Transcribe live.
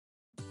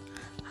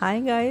Hi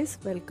guys,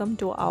 welcome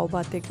to आओ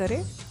बातें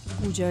करें.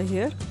 पूजा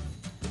here.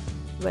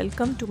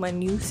 Welcome to my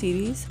new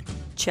series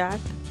Chat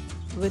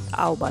with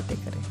आओ बातें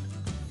करें.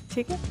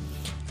 ठीक है.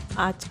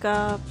 आज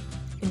का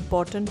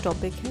इम्पोर्टेंट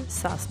टॉपिक है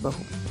सास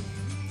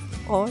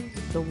बहू और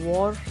the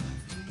war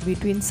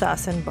between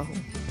saas and बहू.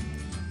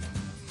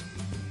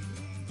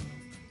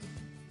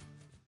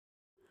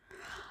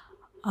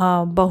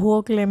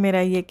 बहुओं के लिए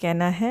मेरा ये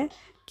कहना है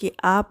कि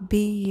आप भी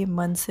ये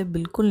मन से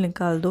बिल्कुल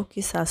निकाल दो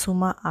कि सासू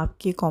माँ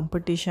आपकी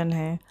कंपटीशन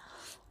है,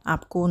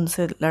 आपको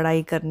उनसे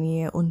लड़ाई करनी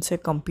है, उनसे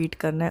compete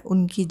करना है,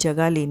 उनकी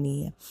जगह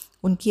लेनी है.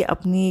 उनकी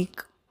अपनी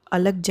एक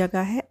अलग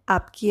जगह है,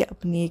 आपकी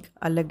अपनी एक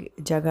अलग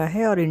जगह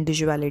है और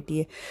इंडिविजुअलिटी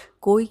है.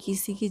 कोई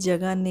किसी की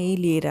जगह नहीं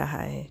ले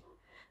रहा है.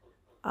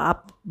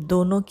 आप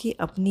दोनों की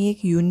अपनी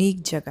एक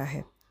यूनिक जगह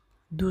है.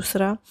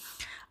 दूसरा,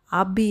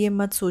 आप भी ये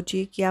मत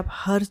सोचिए कि आप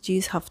हर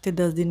चीज़ हफ्ते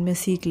 10 दिन में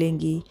सीख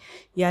लेंगी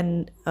या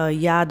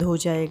याद हो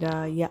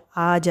जाएगा या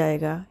आ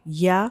जाएगा,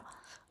 या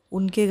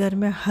उनके घर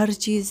में हर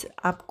चीज़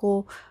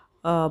आपको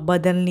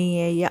बदलनी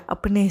है या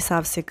अपने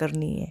हिसाब से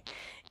करनी है.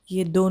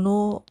 ये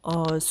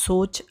दोनों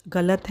सोच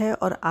गलत है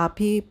और आप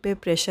ही पे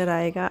प्रेशर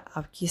आएगा,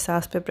 आपकी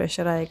सास पे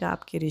प्रेशर आएगा,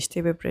 आपके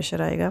रिश्ते पे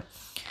प्रेशर आएगा.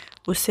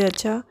 उससे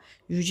अच्छा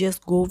you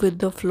just go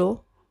with the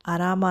flow.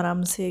 आराम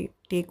आराम से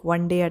take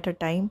one day at a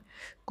time.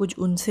 कुछ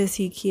उनसे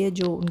सीखिए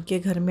जो उनके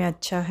घर में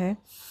अच्छा है,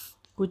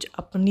 कुछ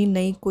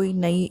अपनी कोई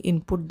नई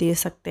इनपुट दे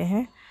सकते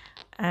हैं,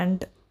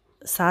 एंड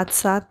साथ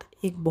साथ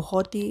एक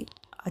बहुत ही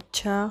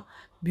अच्छा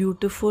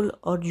ब्यूटीफुल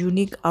और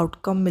यूनिक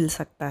आउटकम मिल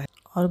सकता है.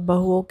 और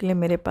बहुओं के लिए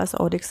मेरे पास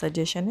और एक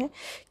सजेशन है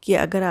कि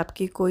अगर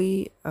आपकी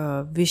कोई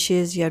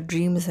विशेज़ या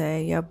ड्रीम्स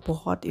है या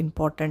बहुत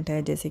इम्पॉर्टेंट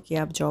है, जैसे कि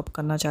आप जॉब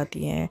करना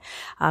चाहती हैं,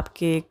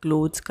 आपके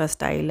क्लोथ्स का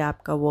स्टाइल,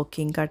 आपका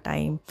वर्किंग का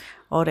टाइम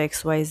और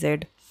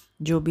XYZ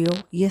जो भी हो,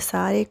 ये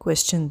सारे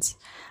क्वेश्चंस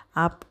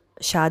आप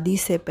शादी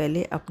से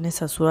पहले अपने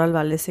ससुराल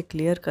वाले से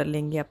क्लियर कर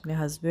लेंगे, अपने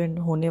हस्बैंड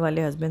होने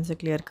वाले हस्बैंड से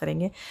क्लियर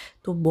करेंगे,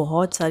 तो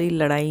बहुत सारी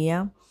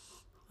लड़ाइयाँ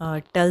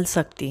टल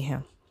सकती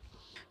हैं.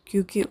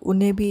 क्योंकि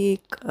उन्हें भी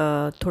एक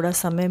थोड़ा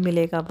समय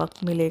मिलेगा,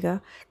 वक्त मिलेगा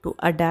टू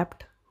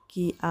अडेप्ट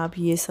कि आप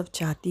ये सब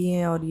चाहती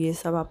हैं और ये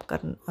सब आप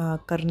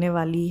करने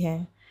वाली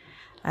हैं.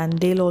 And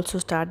they will also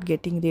start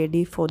getting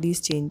ready for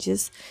these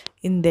changes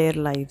in their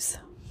lives.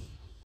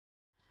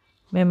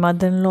 मैं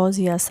मदर इन लॉज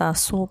या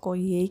सासुओं को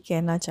यही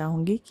कहना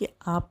चाहूँगी कि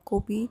आपको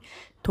भी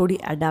थोड़ी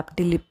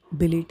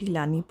अडेप्टेबिलिटी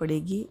लानी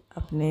पड़ेगी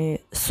अपने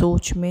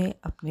सोच में,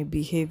 अपने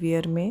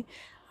बिहेवियर में,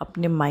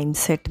 अपने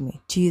माइंडसेट में.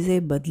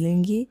 चीज़ें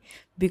बदलेंगी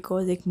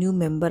बिकॉज एक न्यू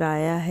मेंबर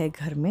आया है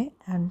घर में.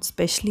 And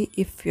specially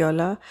if you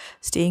are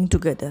staying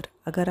together,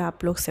 अगर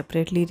आप लोग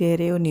सेपरेटली रह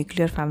रहे हो,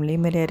 न्यूक्लियर फैमिली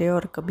में रह रहे हो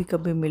और कभी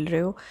कभी मिल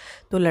रहे हो,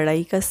 तो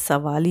लड़ाई का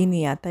सवाल ही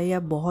नहीं आता, या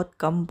बहुत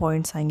कम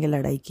पॉइंट्स आएंगे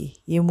लड़ाई की.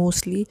 ये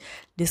मोस्टली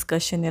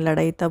डिस्कशन या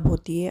लड़ाई तब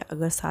होती है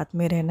अगर साथ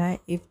में रहना है,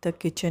 if the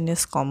kitchen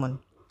is common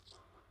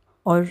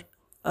और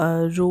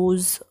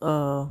रोज़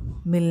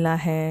मिलना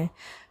है,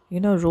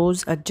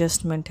 रोज़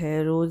एडजस्टमेंट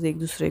है, रोज़ एक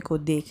दूसरे को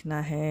देखना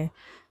है,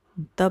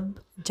 तब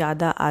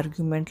ज़्यादा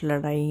आर्ग्यूमेंट,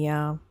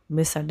 लड़ाइयाँ,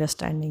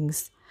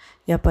 मिसअंडरस्टैंडिंग्स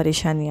या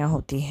परेशानियाँ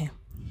होती हैं.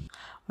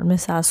 और मैं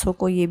सासों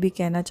को ये भी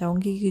कहना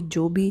चाहूँगी कि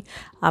जो भी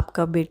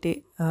आपका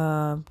बेटे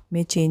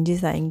में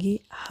चेंजेस आएंगी,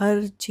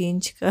 हर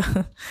चेंज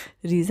का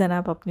रीज़न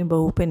आप अपनी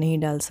बहू पे नहीं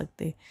डाल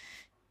सकते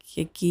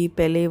कि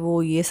पहले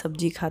वो ये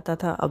सब्ज़ी खाता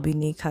था अभी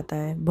नहीं खाता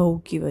है बहू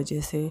की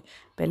वजह से,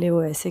 पहले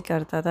वो ऐसे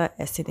करता था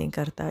ऐसे नहीं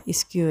करता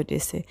इसकी वजह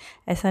से.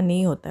 ऐसा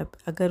नहीं होता.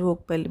 अगर वो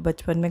पहले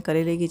बचपन में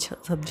करेले की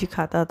सब्ज़ी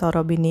खाता था और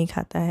अभी नहीं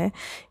खाता है,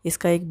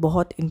 इसका एक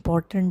बहुत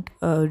इम्पॉर्टेंट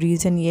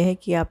रीज़न ये है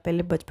कि आप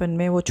पहले बचपन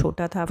में, वो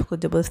छोटा था, आपको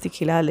ज़बरदस्ती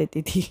खिला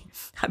लेती थी.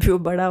 अभी वो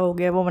बड़ा हो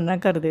गया, वो मना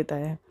कर देता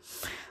है.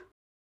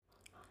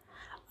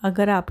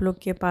 अगर आप लोग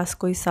के पास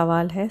कोई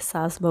सवाल है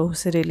सास बहू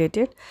से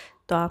रिलेटेड,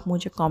 तो आप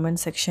मुझे कमेंट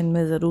सेक्शन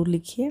में ज़रूर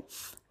लिखिए.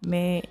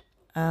 मैं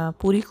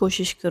पूरी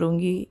कोशिश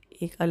करूँगी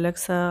एक अलग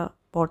सा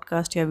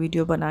पॉडकास्ट या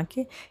वीडियो बना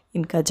के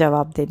इनका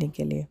जवाब देने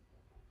के लिए.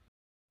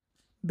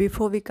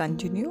 Before we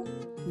continue,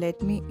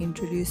 let me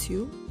introduce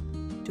you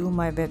to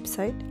my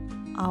website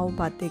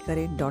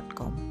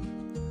aobatekare.com.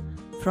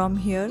 From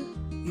here,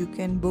 you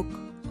can book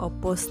a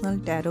personal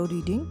tarot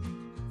reading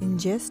in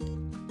just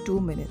 2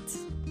 minutes.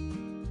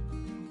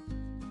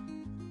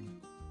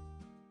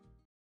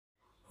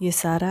 ये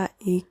सारा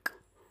एक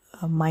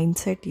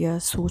माइंडसेट या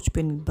सोच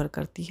पे निर्भर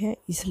करती है,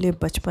 इसलिए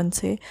बचपन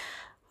से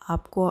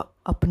आपको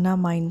अपना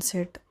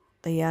माइंडसेट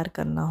तैयार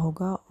करना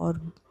होगा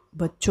और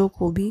बच्चों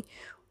को भी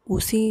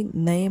उसी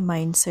नए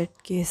माइंडसेट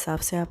के हिसाब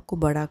से आपको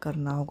बड़ा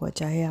करना होगा,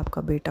 चाहे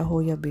आपका बेटा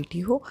हो या बेटी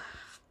हो.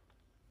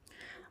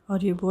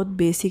 और ये बहुत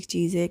बेसिक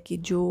चीज़ है कि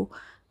जो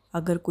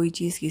अगर कोई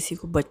चीज़ किसी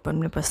को बचपन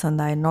में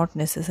पसंद आए, नॉट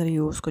नेसेसरी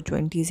हो उसको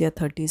 20s या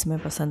 30s में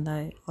पसंद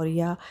आए, और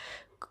या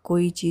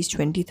कोई चीज़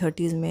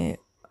 20-30s में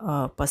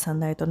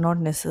पसंद आए, तो नॉट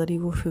नेसेसरी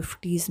वो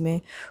 50s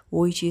में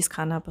वही चीज़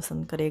खाना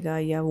पसंद करेगा,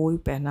 या वही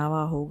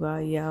पहनावा होगा,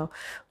 या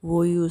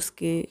वही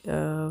उसके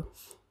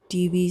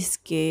टीवी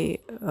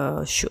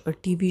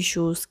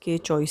शोज़ के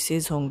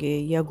चॉइसेस होंगे,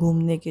 या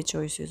घूमने के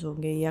चॉइसेस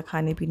होंगे, या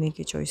खाने पीने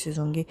के चॉइसेस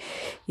होंगे.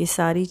 ये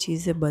सारी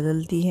चीज़ें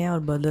बदलती हैं और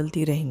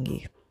बदलती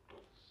रहेंगी.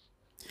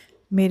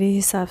 मेरे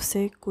हिसाब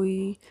से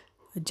कोई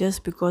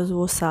जस्ट बिकॉज़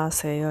वो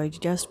सास है या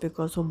जस्ट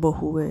बिकॉज़ वो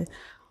बहू है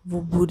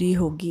वो बुरी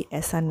होगी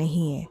ऐसा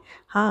नहीं है।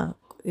 हाँ,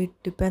 it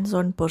depends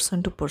on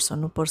person to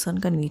person. वो पर्सन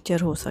का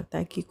नेचर हो सकता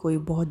है कि कोई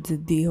बहुत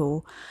ज़िद्दी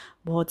हो,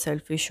 बहुत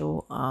सेल्फिश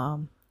हो,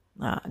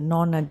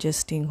 नॉन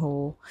एडजस्टिंग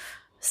हो,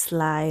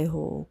 स्लाई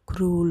हो,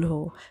 क्रूल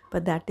हो, पर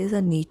दैट इज़ अ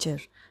नेचर।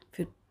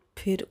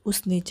 फिर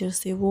उस नेचर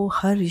से वो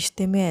हर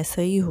रिश्ते में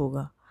ऐसा ही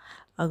होगा।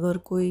 अगर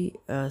कोई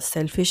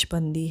सेल्फिश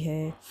बंदी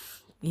है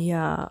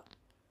या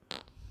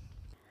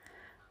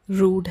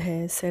रूड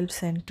है, सेल्फ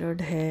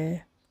सेंटर्ड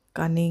है,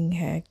 कनिंग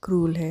है,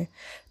 क्रूल है,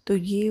 तो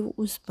ये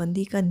उस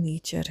बंदी का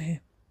नेचर है,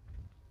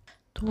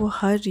 तो वो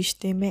हर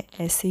रिश्ते में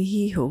ऐसे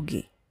ही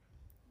होगी।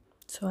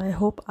 सो आई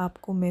होप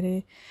आपको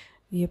मेरे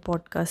ये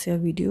पॉडकास्ट या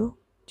वीडियो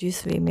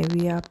जिस वे में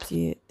भी आप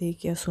ये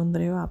देख या सुन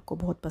रहे हो आपको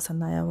बहुत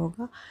पसंद आया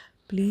होगा।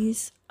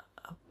 प्लीज़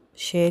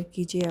शेयर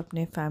कीजिए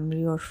अपने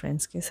फैमिली और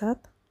फ्रेंड्स के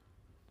साथ।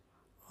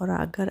 और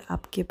अगर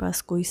आपके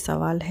पास कोई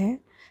सवाल है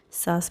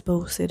सास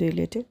बहू से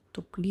रिलेटेड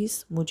तो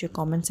प्लीज़ मुझे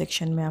कमेंट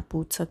सेक्शन में आप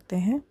पूछ सकते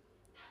हैं।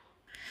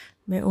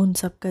 मैं उन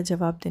सब का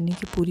जवाब देने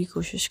की पूरी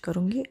कोशिश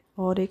करूँगी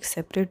और एक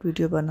सेपरेट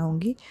वीडियो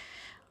बनाऊँगी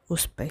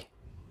उस पे।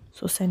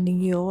 So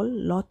sending you all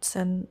lots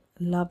and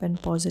love and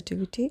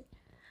positivity.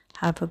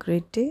 Have a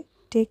great day.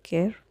 Take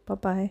care. Bye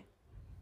bye.